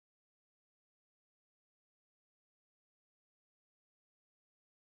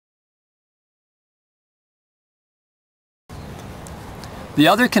The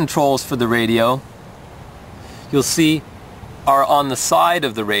other controls for the radio, you'll see, are on the side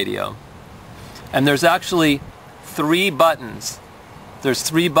of the radio. And there's actually 3 buttons. There's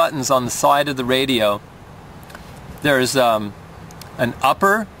 3 buttons on the side of the radio. There's an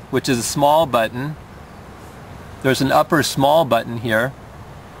upper, which is a small button. There's an upper small button here.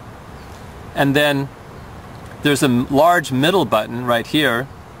 And then there's a large middle button right here.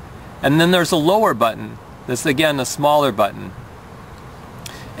 And then there's a lower button. That's again a smaller button.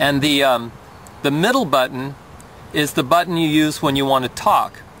 And the middle button is the button you use when you want to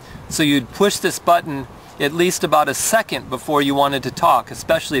talk. So you'd push this button at least about a second before you wanted to talk,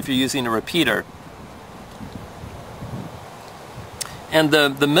 especially if you're using a repeater. And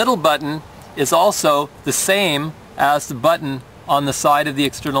the middle button is also the same as the button on the side of the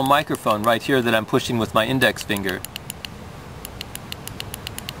external microphone right here that I'm pushing with my index finger.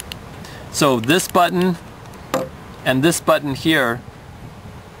 So this button and this button here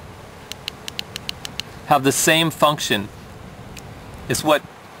have the same function. It's what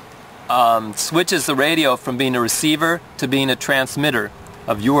switches the radio from being a receiver to being a transmitter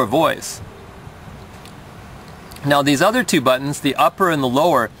of your voice. Now these other 2 buttons, the upper and the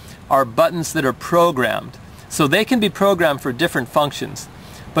lower, are buttons that are programmed. So they can be programmed for different functions.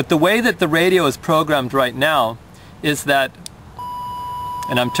 But the way that the radio is programmed right now is that,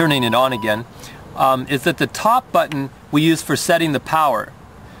 and I'm turning it on again, is that the top button we use for setting the power.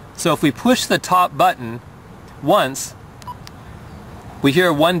 So if we push the top button once, we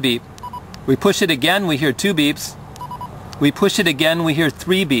hear 1 beep. We push it again, we hear 2 beeps. We push it again, we hear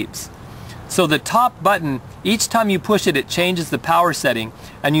 3 beeps. So the top button, each time you push it, it changes the power setting.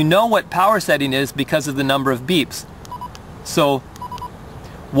 And you know what power setting is because of the number of beeps. So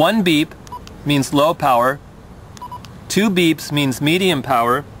 1 beep means low power, 2 beeps means medium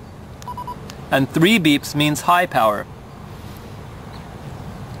power, and 3 beeps means high power.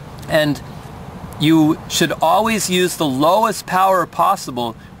 And you should always use the lowest power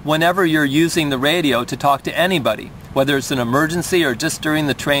possible whenever you're using the radio to talk to anybody, whether it's an emergency or just during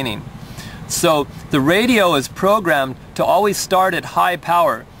the training. So the radio is programmed to always start at high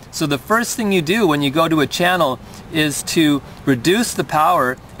power. So the first thing you do when you go to a channel is to reduce the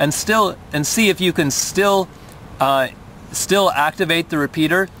power and see if you can still activate the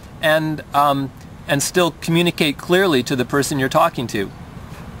repeater and still communicate clearly to the person you're talking to.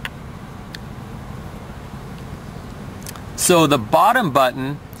 So the bottom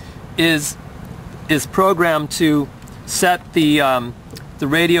button is programmed to set the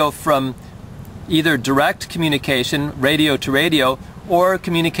radio from either direct communication, radio to radio, or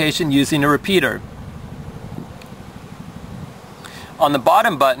communication using a repeater. On the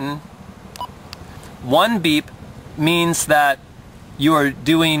bottom button, 1 beep means that you are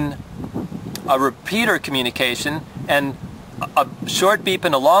doing a repeater communication, and a short beep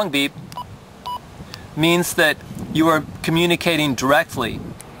and a long beep means that you are communicating directly.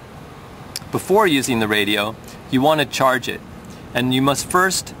 Before using the radio, you want to charge it, and you must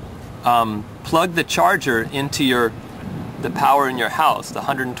first plug the charger into the power in your house, the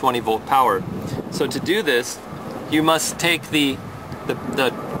 120 volt power. So to do this, you must take the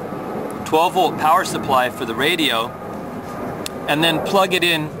 12 volt power supply for the radio and then plug it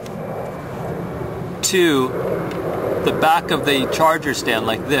in to the back of the charger stand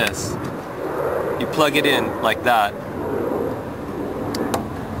like this. You plug it in like that.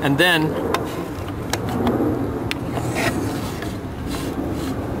 And then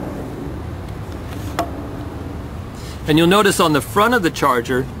you'll notice on the front of the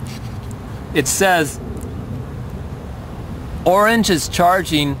charger it says orange is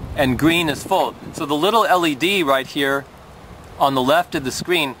charging and green is full. So the little LED right here on the left of the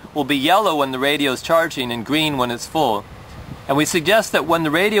screen will be yellow when the radio is charging and green when it's full. And we suggest that when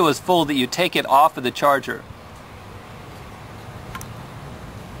the radio is full that you take it off of the charger.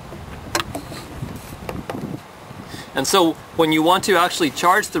 And so when you want to actually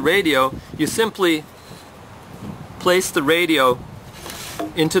charge the radio, you simply place the radio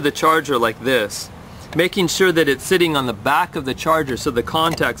into the charger like this, making sure that it's sitting on the back of the charger so the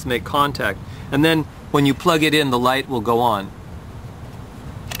contacts make contact. And then when you plug it in, the light will go on.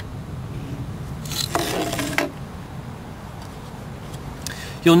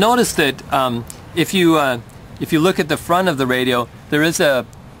 You'll notice that if you look at the front of the radio, there is a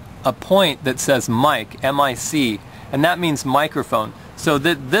point that says mic, M-I-C, and that means microphone. So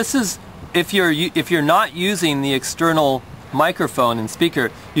that this is, if you're not using the external microphone and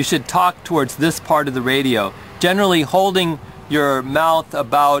speaker, you should talk towards this part of the radio, generally holding your mouth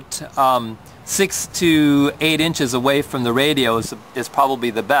about 6 to 8 inches away from the radio is probably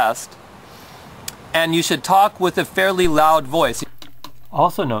the best. And you should talk with a fairly loud voice.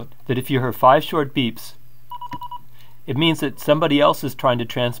 Also note that if you hear 5 short beeps, it means that somebody else is trying to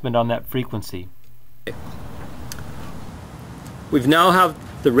transmit on that frequency. We've now have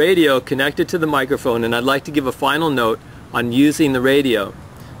the radio connected to the microphone, and I'd like to give a final note on using the radio.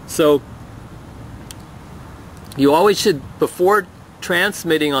 So you always should, before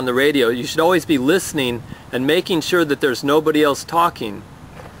transmitting on the radio, you should always be listening and making sure that there's nobody else talking.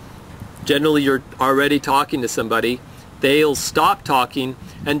 Generally you're already talking to somebody. They'll stop talking,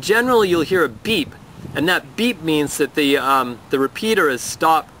 and generally you'll hear a beep, and that beep means that the repeater has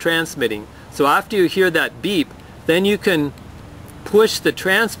stopped transmitting. So after you hear that beep, then you can push the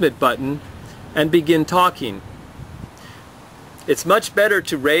transmit button and begin talking. It's much better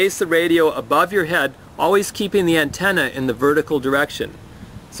to raise the radio above your head, always keeping the antenna in the vertical direction.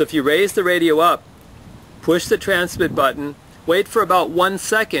 So if you raise the radio up, push the transmit button, wait for about 1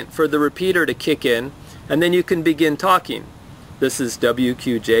 second for the repeater to kick in, and then you can begin talking. This is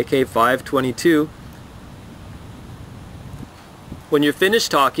WQJK 522. When you're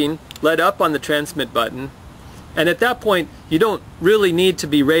finished talking, let up on the transmit button, and at that point you don't really need to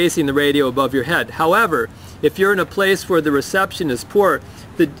be raising the radio above your head. However, if you're in a place where the reception is poor,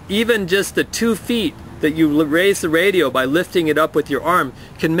 even just the 2 feet that you raise the radio by lifting it up with your arm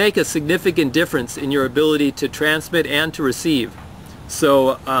can make a significant difference in your ability to transmit and to receive.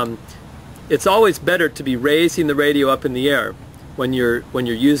 So it's always better to be raising the radio up in the air when you're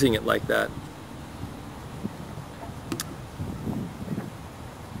using it like that.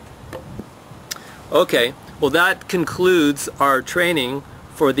 Okay, well that concludes our training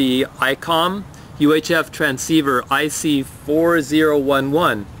for the ICOM UHF transceiver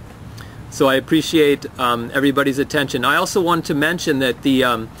IC4011. So I appreciate everybody's attention. I also want to mention that the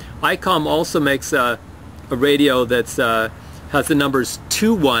ICOM also makes a radio that has the numbers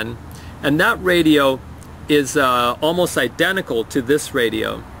 21, and that radio is almost identical to this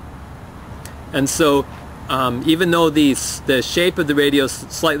radio. And so even though the shape of the radio is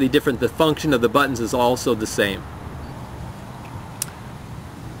slightly different, the function of the buttons is also the same.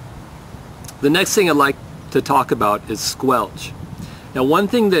 The next thing I'd like to talk about is squelch. Now, one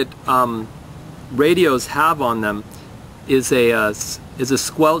thing that radios have on them is a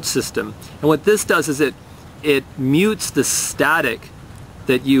squelch system, and what this does is it mutes the static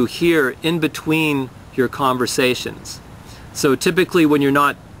that you hear in between your conversations. So typically when you're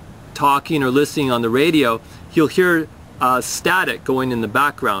not talking or listening on the radio, you'll hear static going in the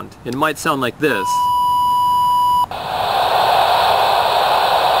background. It might sound like this.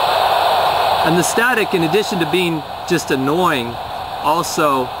 And the static, in addition to being just annoying,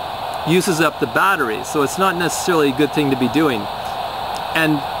 also uses up the battery, so it's not necessarily a good thing to be doing.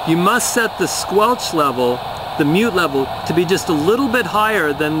 And you must set the squelch level, the mute level, to be just a little bit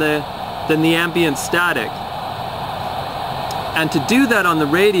higher than the ambient static. And to do that on the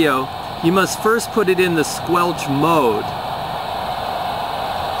radio, you must first put it in the squelch mode.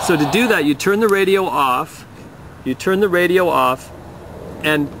 So to do that, you turn the radio off. You turn the radio off,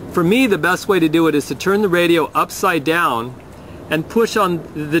 and for me the best way to do it is to turn the radio upside down and push on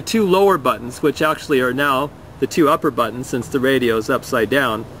the 2 lower buttons, which actually are now the 2 upper buttons since the radio is upside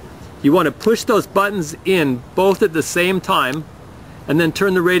down. You want to push those buttons in both at the same time, and then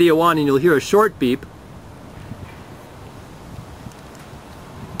turn the radio on, and you'll hear a short beep.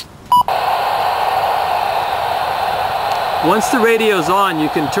 Once the radio's on, you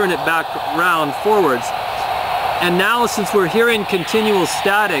can turn it back round forwards. And now, since we're hearing continual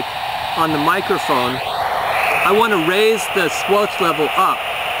static on the microphone, I want to raise the squelch level up.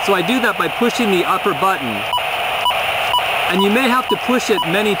 So I do that by pushing the upper button. And you may have to push it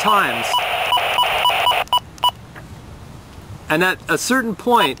many times. And at a certain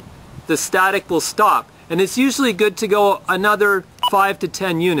point, the static will stop. And it's usually good to go another 5 to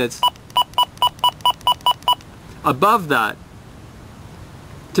 10 units above that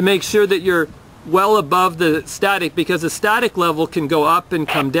to make sure that you're well above the static, because the static level can go up and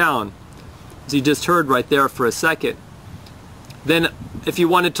come down, as you just heard right there for a second. Then if you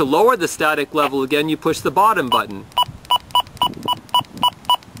wanted to lower the static level again, you push the bottom button.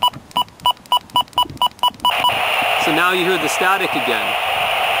 So now you hear the static again.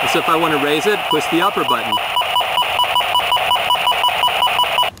 And so if I want to raise it, push the upper button.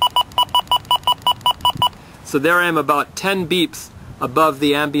 So there I am, about 10 beeps above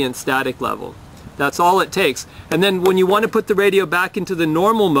the ambient static level. That's all it takes. And then when you want to put the radio back into the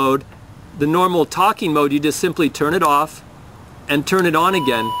normal mode, the normal talking mode, you just simply turn it off and turn it on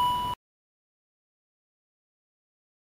again.